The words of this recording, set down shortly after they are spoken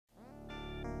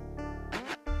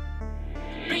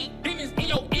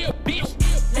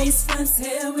East West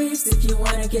hair weaves. If you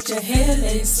wanna get your hair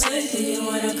laced, if you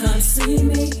wanna come see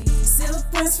me.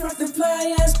 Silk press from the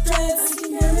fly ass dreads. I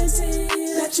can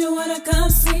guarantee that you wanna come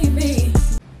see me.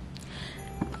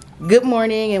 Good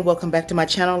morning and welcome back to my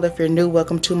channel. If you're new,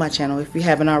 welcome to my channel. If you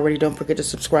haven't already, don't forget to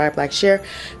subscribe, like, share,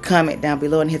 comment down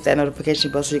below, and hit that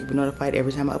notification bell so you can be notified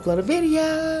every time I upload a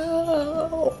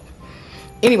video.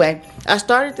 Anyway, I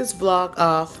started this vlog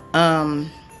off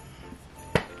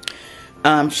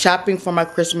shopping for my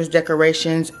Christmas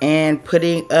decorations and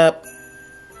putting up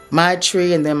my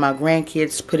tree, and then my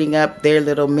grandkids putting up their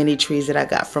little mini trees that I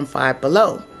got from Five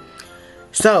Below.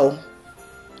 So,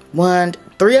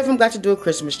 three of them got to do a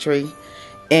Christmas tree,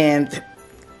 and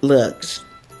look,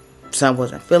 some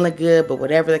wasn't feeling good, but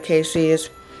whatever the case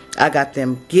is, I got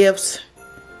them gifts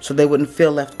so they wouldn't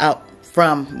feel left out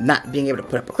from not being able to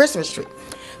put up a Christmas tree.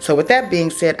 So with that being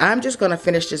said, I'm just going to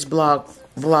finish this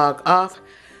vlog off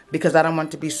because I don't want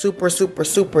it to be super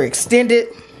extended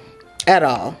at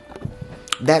all.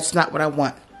 That's not what I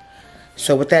want.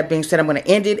 So with that being said, I'm going to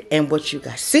end it, and what you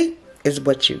guys see is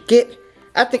what you get.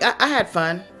 I think I had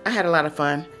fun. I had a lot of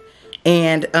fun.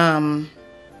 And I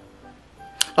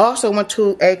also went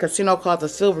to a casino called the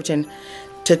Silverton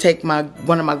to take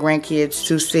one of my grandkids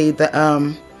to see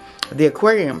the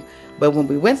aquarium. But when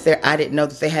we went there, I didn't know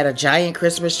that they had a giant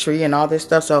Christmas tree and all this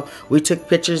stuff. So we took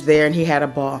pictures there and he had a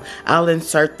ball. I'll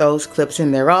insert those clips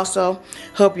in there also.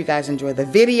 Hope you guys enjoyed the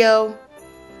video.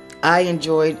 I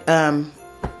enjoyed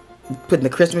putting the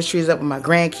Christmas trees up with my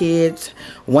grandkids.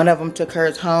 One of them took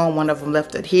hers home. One of them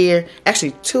left it here.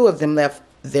 Actually, two of them left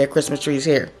their Christmas trees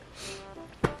here.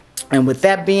 And with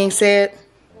that being said,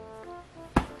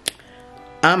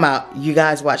 I'm out. You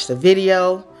guys watch the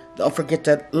video. Don't forget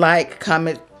to like,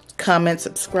 comment,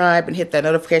 subscribe, and hit that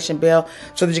notification bell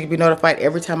so that you can be notified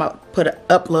every time I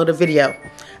upload a video.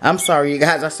 I'm sorry, you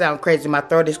guys. I sound crazy. My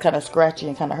throat is kind of scratchy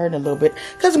and kind of hurting a little bit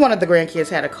because one of the grandkids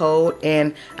had a cold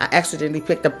and I accidentally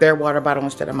picked up their water bottle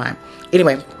instead of mine.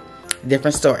 Anyway,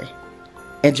 different story.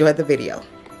 Enjoy the video.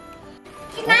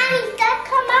 Mommy, that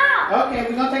come out. Okay,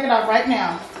 we're going to take it off right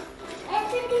now.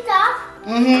 Let's take it off.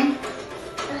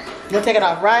 We'll take it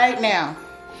off right now.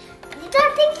 You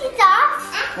don't take it off?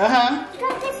 You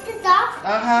don't take it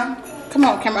off? Come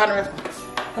on, camera.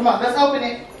 Come on, let's open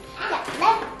it. Yeah,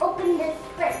 let's open this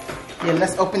first. Yeah,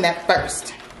 let's open that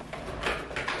first.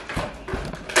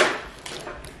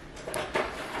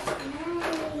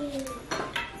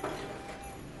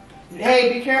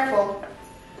 Hey, be careful.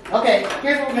 Okay,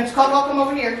 careful. Miss Coco, come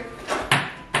over here.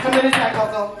 Come to this side,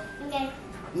 Coco. Okay.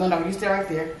 No, you stay right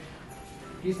there.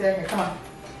 You stay right here. Come on.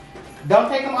 Don't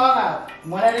take them all out.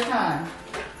 One at a time.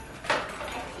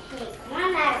 Take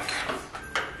one out.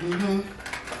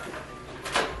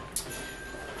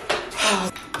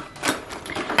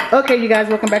 Okay, you guys,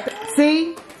 welcome back.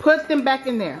 See? Put them back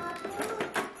in there.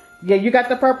 Yeah, you got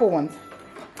the purple ones.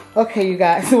 Okay, you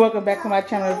guys, welcome back to my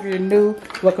channel. If you're new,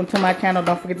 welcome to my channel.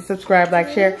 Don't forget to subscribe, like,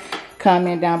 share,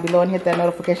 comment down below, and hit that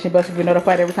notification bell so you'll be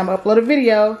notified every time I upload a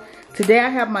video. Today I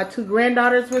have my two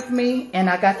granddaughters with me, and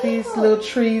I got these little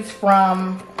trees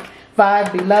from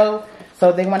Five Below.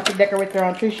 So they wanted to decorate their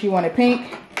own tree. She wanted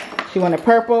pink, she wanted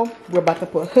purple. We're about to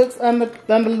put hooks on the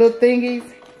little thingies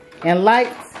and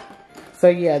lights. So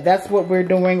yeah, that's what we're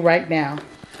doing right now.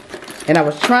 And I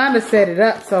was trying to set it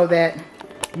up so that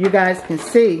you guys can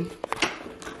see.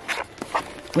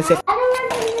 Let's see.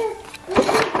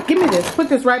 Give me this. Put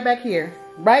this right back here.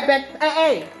 Right back.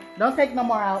 Hey, don't take no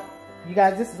more out. You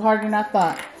guys, this is harder than I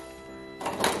thought.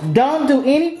 Don't do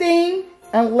anything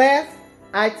unless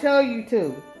I tell you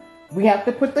to. We have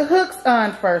to put the hooks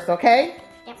on first, okay?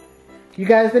 Yep. You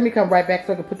guys, let me come right back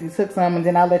so I can put these hooks on, and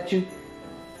then I'll let you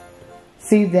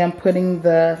see them putting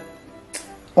the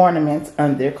ornaments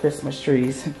on their Christmas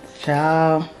trees.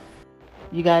 Ciao.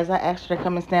 You guys, I asked her to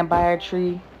come and stand by our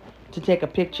tree to take a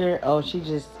picture. Oh, she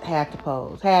just had to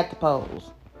pose.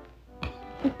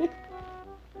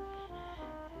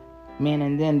 Man,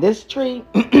 and then this tree,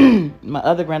 my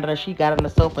other granddaughter, she got on the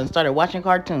sofa and started watching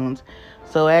cartoons.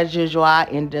 So as usual, I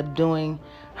ended up doing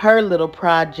her little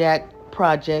project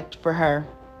for her.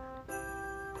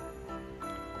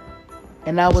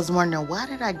 And I was wondering, why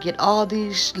did I get all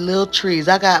these little trees?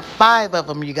 I got 5 of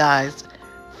them, you guys.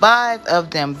 5 of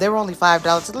them. They were only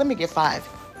 $5, so let me get 5.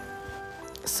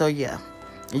 So yeah,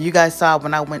 and you guys saw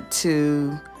when I went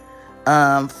to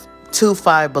 2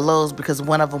 Five Belows because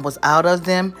one of them was out of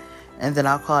them. And then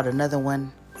I called another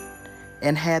one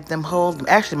and had them hold them.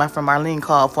 Actually, my friend Marlene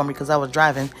called for me because I was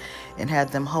driving and had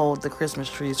them hold the Christmas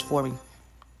trees for me.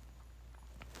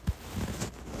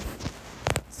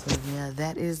 So yeah,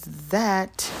 that is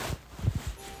that.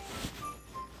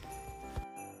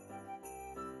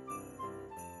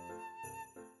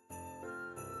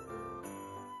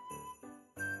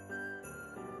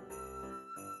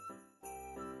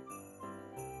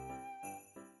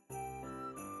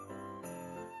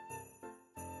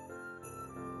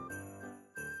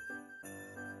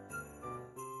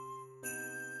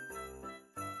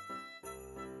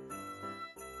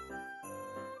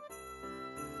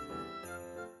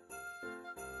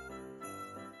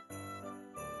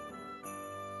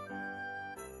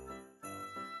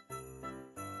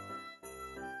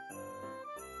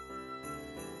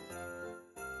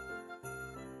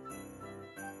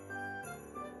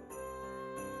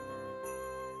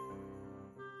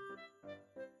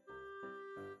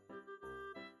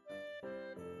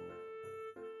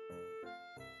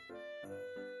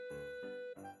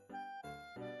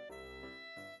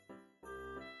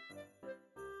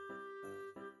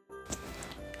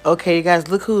 Okay, you guys,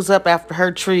 look who's up after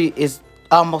her tree is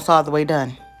almost all the way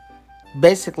done.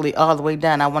 Basically all the way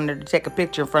done. I wanted her to take a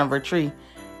picture in front of her tree.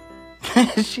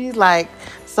 She's like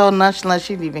so nonchalant,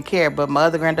 she didn't even care. But my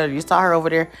other granddaughter, you saw her over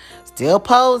there still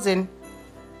posing.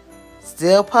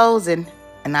 Still posing.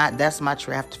 And that's my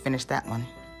tree. I have to finish that one.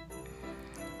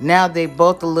 Now they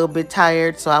both a little bit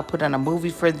tired, so I'll put on a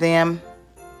movie for them.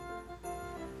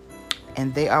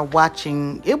 And they are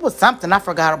watching, it was something, I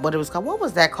forgot what it was called. What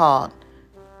was that called?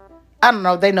 I don't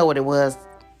know. They know what it was.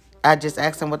 I just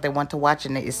asked them what they want to watch,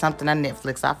 and it's something on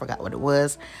Netflix. I forgot what it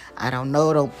was. I don't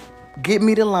know. Don't get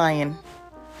me the lion.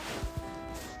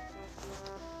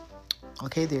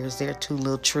 Okay, there's their two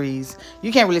little trees.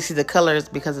 You can't really see the colors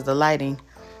because of the lighting.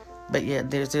 But yeah,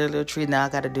 there's their little tree. Now I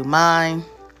got to do mine.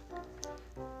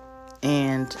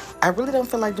 And I really don't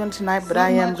feel like doing it tonight, but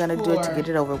I am going to do it to get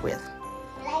it over with.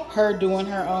 Her doing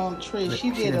her own tree.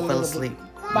 She did a little asleep.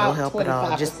 Bit, No help at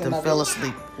all. Just fell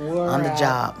asleep on the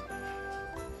job.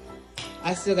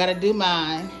 I still got to do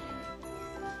mine.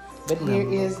 But here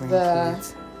is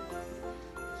the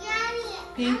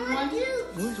pink one.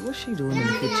 What's she doing in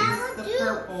the kitchen? The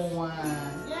purple one.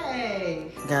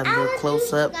 Yay. Got a little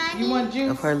close up You want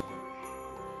juice? of her.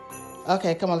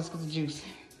 Okay, come on, let's get the juice.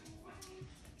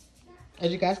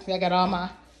 As you guys can see, I got all my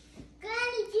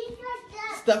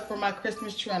stuff for my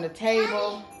Christmas tree on the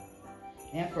table.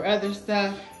 And for other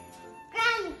stuff.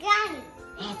 I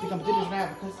don't think I'm gonna do this right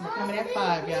because I'm coming at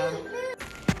 5, y'all.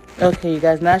 Okay, you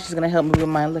guys, now she's gonna help me with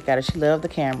mine. Look at her, she loved the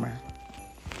camera.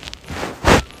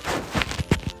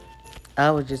 I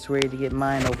was just ready to get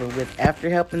mine over with. After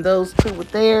helping those two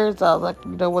with theirs, I was like,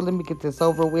 you know what, let me get this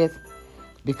over with.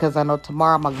 Because I know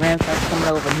tomorrow my grandson's coming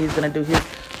over and he's gonna do his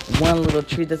one little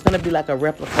tree that's gonna be like a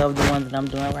replica of the one that I'm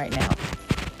doing right now.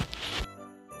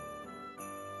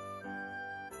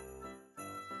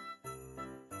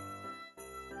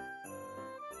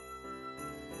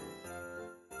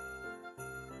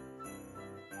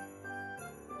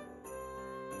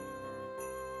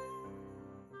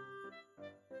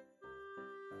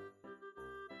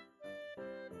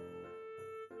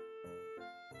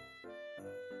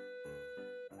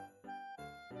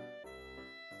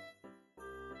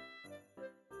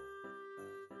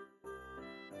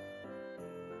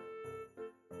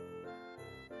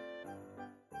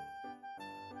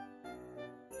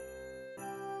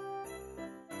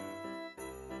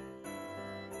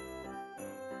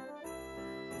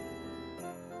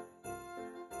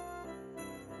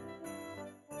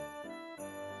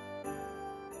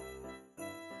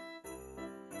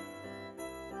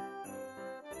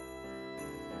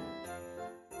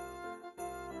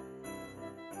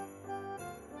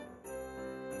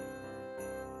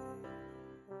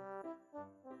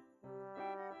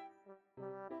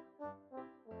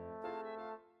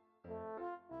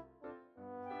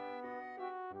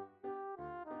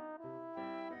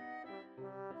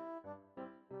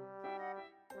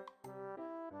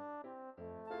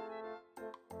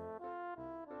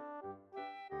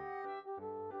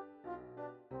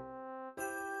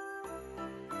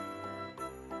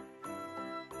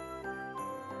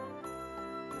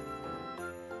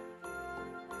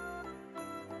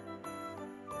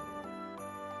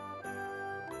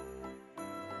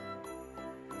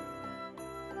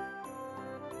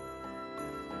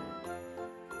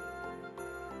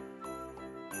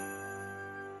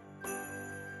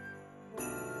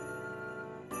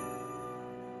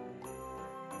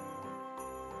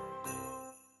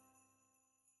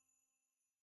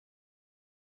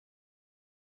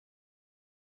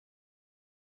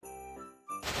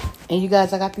 And you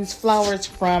guys, I got these flowers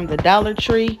from the Dollar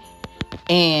Tree.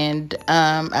 And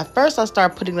at first I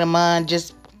started putting them on,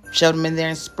 just showed them in there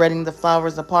and spreading the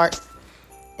flowers apart.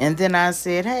 And then I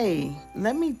said, hey,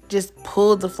 let me just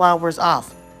pull the flowers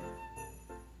off.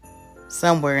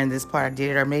 Somewhere in this part I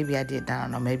did it, or maybe I did, I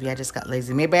don't know. Maybe I just got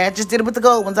lazy. Maybe I just did it with the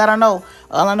gold ones, I don't know.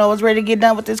 All I know I was ready to get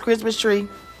done with this Christmas tree.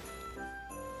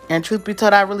 And truth be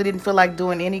told, I really didn't feel like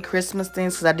doing any Christmas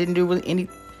things because I didn't do really any.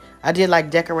 I did like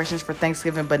decorations for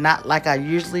Thanksgiving, but not like I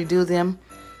usually do them.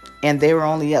 And they were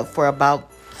only up for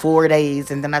about 4 days.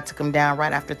 And then I took them down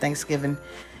right after Thanksgiving.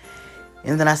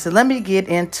 And then I said, let me get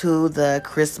into the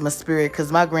Christmas spirit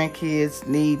because my grandkids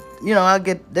need, you know,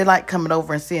 they like coming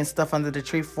over and seeing stuff under the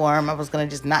tree for them. I was going to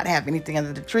just not have anything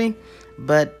under the tree.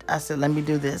 But I said, let me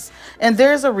do this. And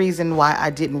there's a reason why I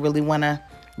didn't really want to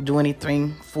do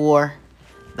anything for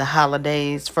the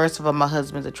holidays. First of all, my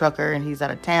husband's a trucker and he's out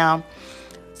of town.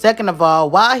 Second of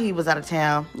all, while he was out of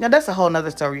town, now that's a whole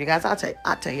nother story, you guys. I'll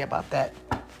tell you about that.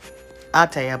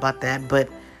 But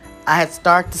I had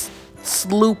started to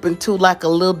sloop into like a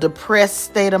little depressed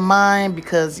state of mind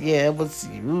because, yeah,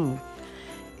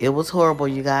 It was horrible,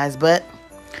 you guys, but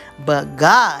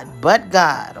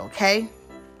God, okay?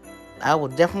 I will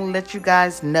definitely let you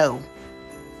guys know.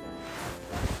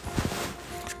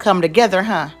 It's come together,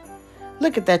 huh?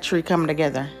 Look at that tree coming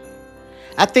together.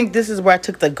 I think this is where I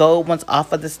took the gold ones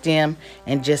off of the stem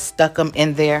and just stuck them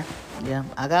in there. Yeah,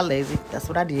 I got lazy. That's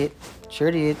what I did.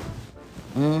 Sure did.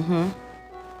 Yep,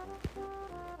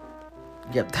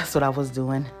 that's what I was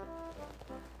doing.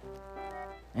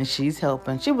 And she's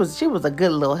helping. She was a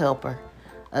good little helper.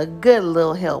 A good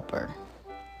little helper.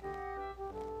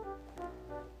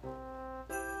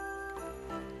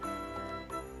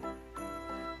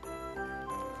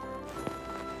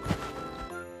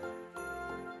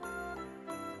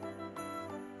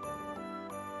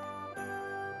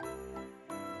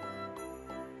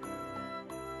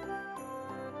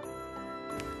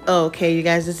 Okay, you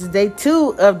guys, this is day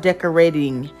 2 of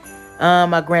decorating.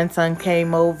 My grandson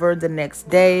came over the next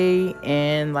day,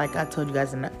 and like I told you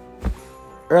guys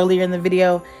earlier in the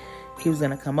video, he was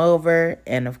gonna come over,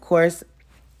 and of course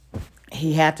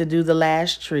he had to do the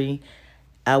last tree.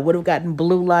 I would have gotten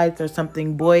blue lights or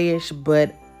something boyish,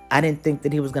 but I didn't think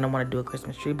that he was gonna want to do a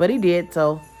Christmas tree, but he did.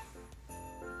 So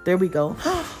there we go.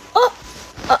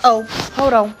 Oh,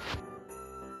 hold on.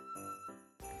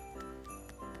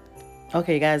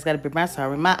 Okay, you guys, gotta be my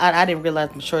sorry. I didn't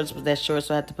realize my shorts was that short,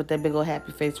 so I had to put that big old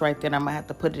happy face right there. And I might have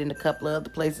to put it in a couple of other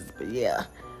places, but yeah.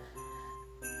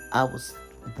 I was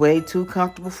way too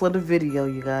comfortable for the video,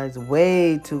 you guys.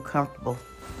 Way too comfortable.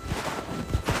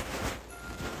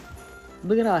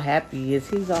 Look at how happy he is.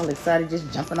 He's all excited,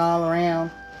 just jumping all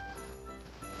around.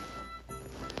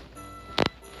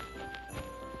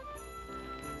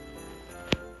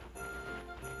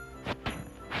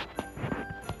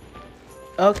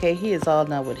 Okay, he is all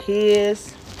done with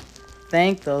his.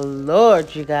 Thank the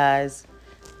Lord, you guys.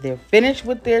 They're finished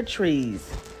with their trees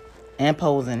and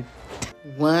posing.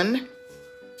 1,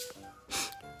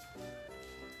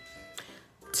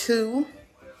 2,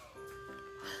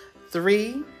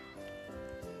 3,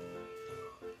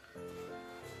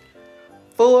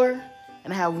 4,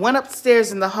 and I have one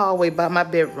upstairs in the hallway by my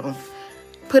bedroom.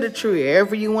 Put a tree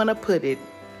wherever you want to put it.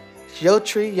 It's your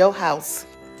tree, your house.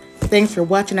 Thanks for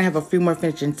watching. I have a few more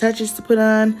finishing touches to put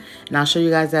on, and I'll show you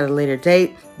guys at a later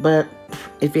date. But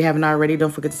if you haven't already,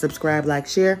 don't forget to subscribe, like,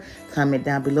 share, comment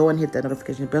down below, and hit that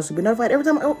notification bell so you'll be notified every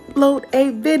time I upload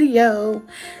a video.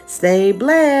 Stay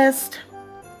blessed.